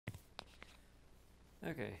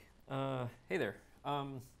Okay, hey there.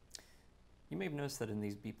 You may have noticed that in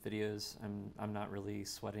these Beap videos, I'm not really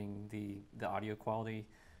sweating the audio quality.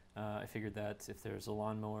 I figured that if there's a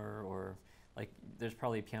lawnmower or like there's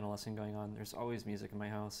probably a piano lesson going on, there's always music in my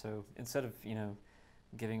house. So instead of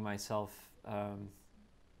giving myself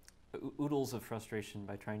oodles of frustration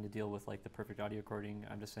by trying to deal with like the perfect audio recording,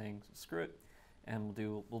 I'm just saying screw it, and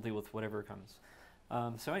we'll deal with whatever comes.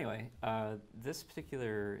 So anyway, this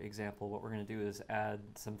particular example, what we're going to do is add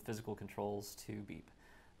some physical controls to Beap.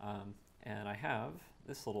 And I have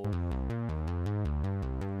this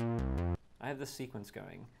sequence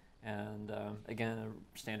going. And again, a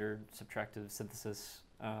standard subtractive synthesis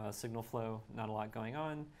signal flow, not a lot going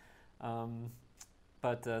on.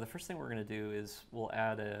 But the first thing we're going to do is we'll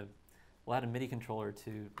add a MIDI controller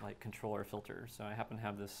to like control our filter. So I happen to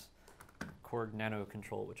have this Korg Nano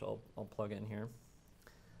control, which I'll plug in here.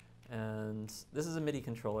 And this is a MIDI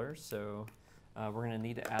controller, so we're going to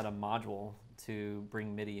need to add a module to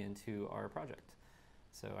bring MIDI into our project.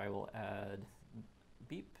 So I will add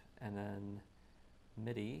Beap and then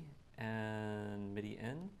MIDI and MIDI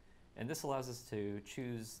in. And this allows us to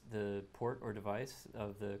choose the port or device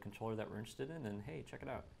of the controller that we're interested in. And hey, check it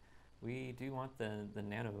out. We do want the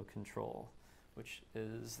Nano control, which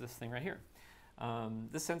is this thing right here.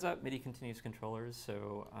 This sends out MIDI continuous controllers,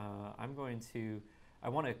 so I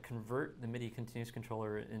want to convert the MIDI continuous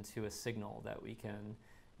controller into a signal that we can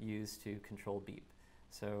use to control Beap.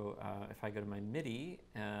 So if I go to my MIDI,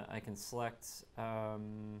 I can select,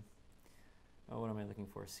 what am I looking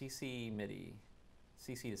for? CC MIDI,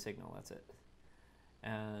 CC to signal, that's it.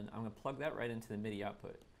 And I'm going to plug that right into the MIDI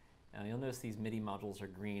output. And you'll notice these MIDI modules are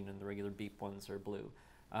green and the regular Beap ones are blue.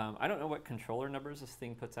 I don't know what controller numbers this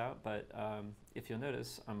thing puts out, but if you'll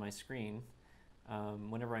notice on my screen,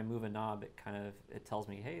 whenever I move a knob, it tells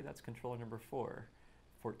me, hey, that's controller number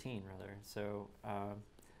 14 rather. So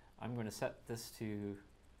I'm going to set this to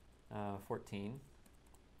 14.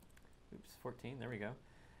 Oops, 14, there we go.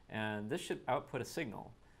 And this should output a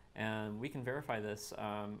signal. And we can verify this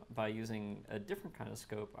by using a different kind of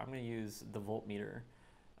scope. I'm going to use the voltmeter.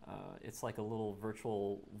 It's like a little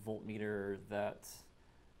virtual voltmeter that,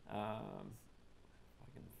 if I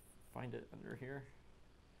can find it under here.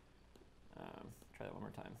 Try that one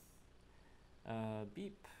more time.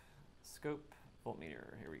 Beap, scope,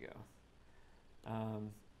 voltmeter, here we go.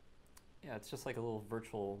 Yeah, it's just like a little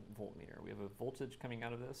virtual voltmeter. We have a voltage coming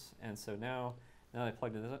out of this, and so now that I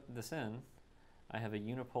plugged this in, I have a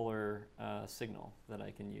unipolar signal that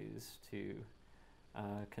I can use to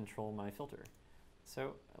control my filter.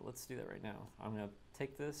 So let's do that right now. I'm going to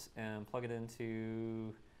take this and plug it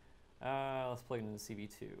into, let's plug it into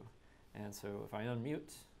CV2. And so if I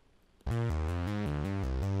unmute,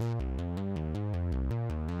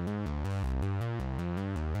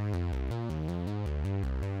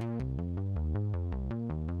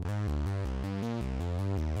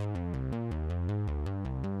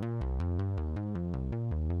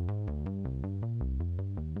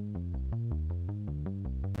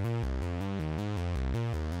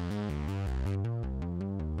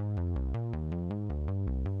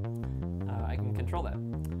 I can control that.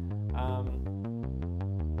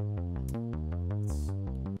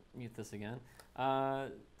 This again.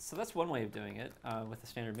 So that's one way of doing it with the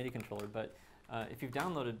standard MIDI controller, but if you've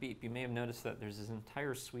downloaded Beap, you may have noticed that there's this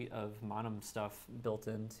entire suite of monom stuff built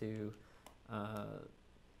into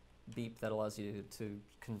Beap that allows you to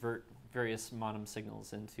convert various monom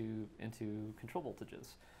signals into control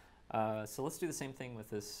voltages. So let's do the same thing with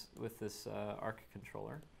this ARC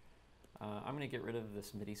controller. I'm going to get rid of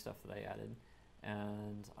this MIDI stuff that I added,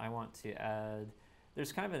 and I want to add.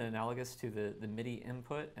 There's kind of an analogous to the MIDI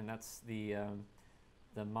input, and that's the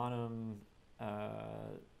monom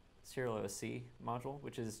serial OSC module,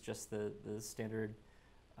 which is just the standard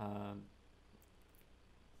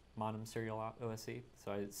monom serial OSC.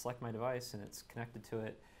 So I select my device, and it's connected to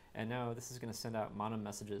it, and now this is going to send out monom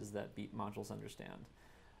messages that Beap modules understand.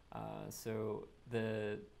 So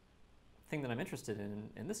the thing that I'm interested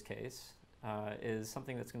in this case is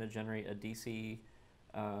something that's going to generate a DC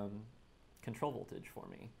control voltage for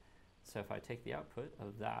me. So if I take the output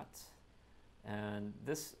of that, and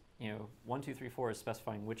this, 1, 2, 3, 4 is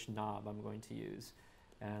specifying which knob I'm going to use.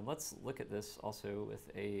 And let's look at this also with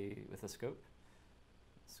a scope.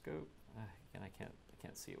 Again, I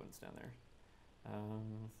can't see it when it's down there.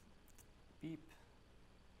 Beap,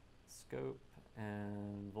 scope,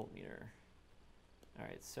 and voltmeter. All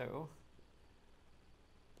right, so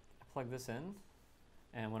I plug this in.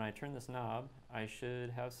 And when I turn this knob, I should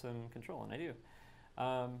have some control, and I do.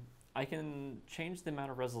 I can change the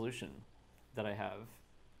amount of resolution that I have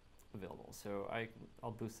available. So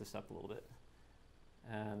I'll boost this up a little bit.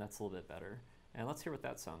 And that's a little bit better. And let's hear what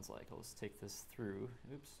that sounds like. I'll just take this through.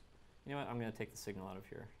 Oops. You know what? I'm going to take the signal out of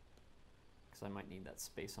here because I might need that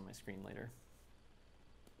space on my screen later.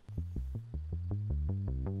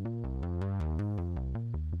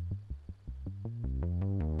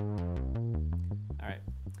 All right.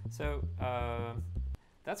 So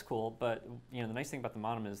that's cool, but the nice thing about the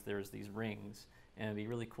modem is there's these rings, and it'd be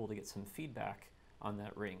really cool to get some feedback on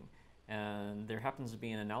that ring. And there happens to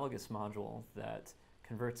be an analogous module that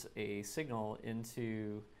converts a signal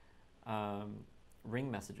into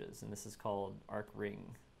ring messages, and this is called arc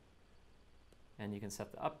ring. And you can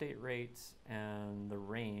set the update rate and the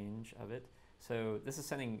range of it. So this is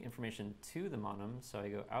sending information to the modem, so I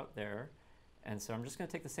go out there, and so I'm just going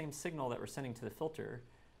to take the same signal that we're sending to the filter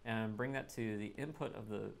and bring that to the input of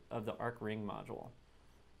the arc ring module.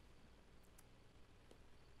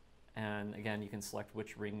 And again, you can select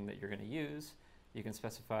which ring that you're going to use. You can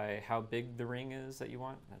specify how big the ring is that you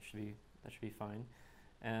want. That should be fine.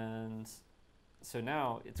 And so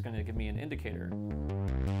now it's going to give me an indicator.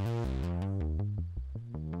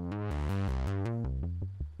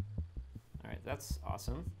 All right, that's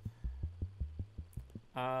awesome.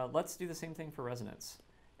 Let's do the same thing for resonance.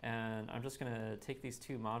 And I'm just going to take these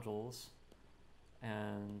two modules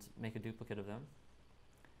and make a duplicate of them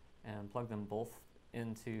and plug them both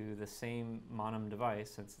into the same modem device,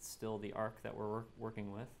 since it's still the arc that we're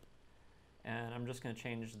working with. And I'm just going to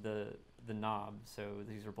change the knob. So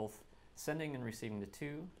these are both sending and receiving to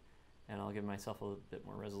 2, and I'll give myself a little bit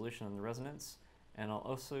more resolution on the resonance. And I'll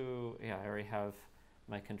also, I already have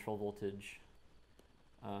my control voltage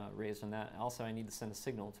raised on that. Also, I need to send a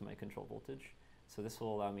signal to my control voltage. So this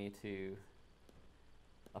will allow me to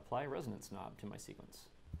apply a resonance knob to my sequence.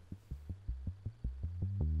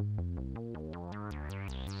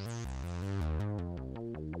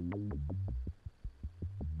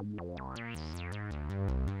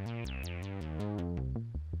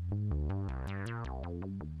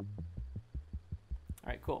 All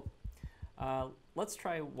right, cool. Let's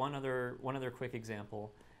try one other quick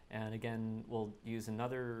example, and again, we'll use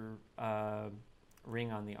another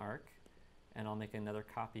ring on the arc, and I'll make another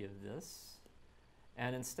copy of this.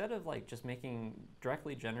 And instead of just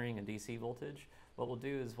directly generating a DC voltage, what we'll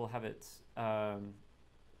do is we'll have it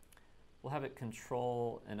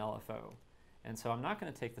control an LFO. And so I'm not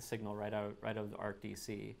going to take the signal right out of the arc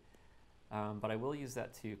DC, but I will use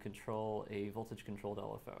that to control a voltage controlled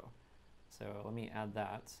LFO. So let me add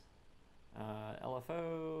that.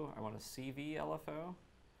 LFO, I want a CV LFO,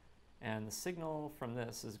 and the signal from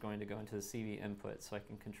this is going to go into the CV input so I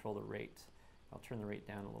can control the rate. I'll turn the rate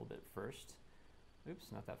down a little bit first. Oops,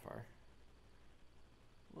 not that far.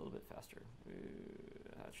 A little bit faster.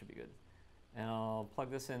 That should be good. And I'll plug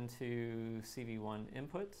this into CV1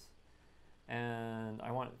 input, and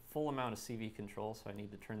I want full amount of CV control, so I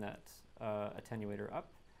need to turn that attenuator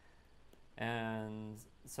up. And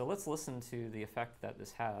so let's listen to the effect that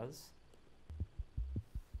this has.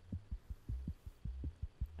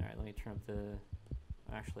 All right, let me turn up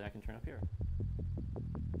actually I can turn up here.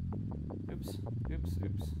 Oops, oops,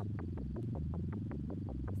 oops.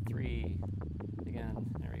 3, again,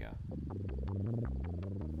 there we go.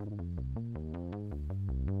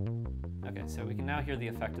 Okay, so we can now hear the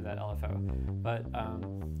effect of that LFO, but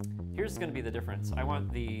here's going to be the difference. I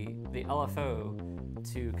want the LFO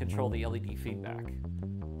to control the LED feedback.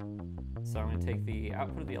 So I'm going to take the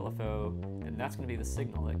output of the LFO, and that's going to be the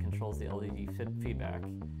signal that controls the LED feedback.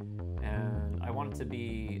 And I want it to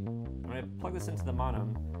be, I'm going to plug this into the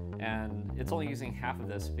modem, and it's only using half of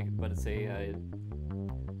this, but it's a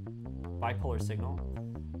bipolar signal.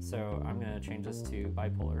 So I'm going to change this to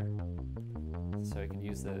bipolar so I can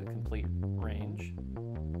use the complete range.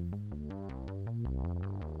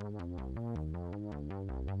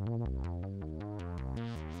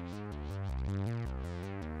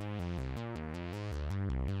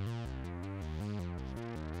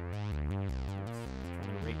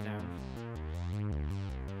 Turn the rate down.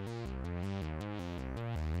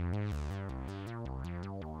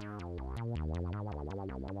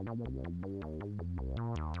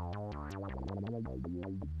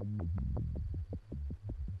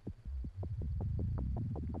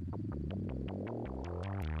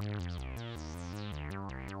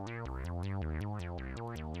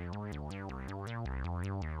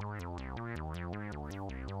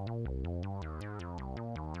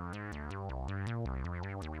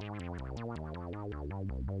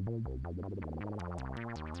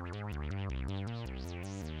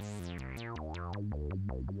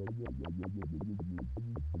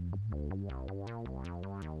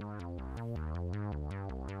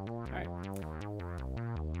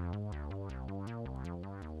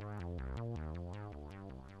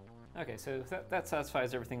 Okay, so that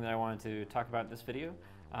satisfies everything that I wanted to talk about in this video.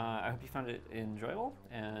 I hope you found it enjoyable,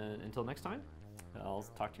 and until next time, I'll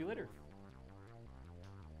talk to you later.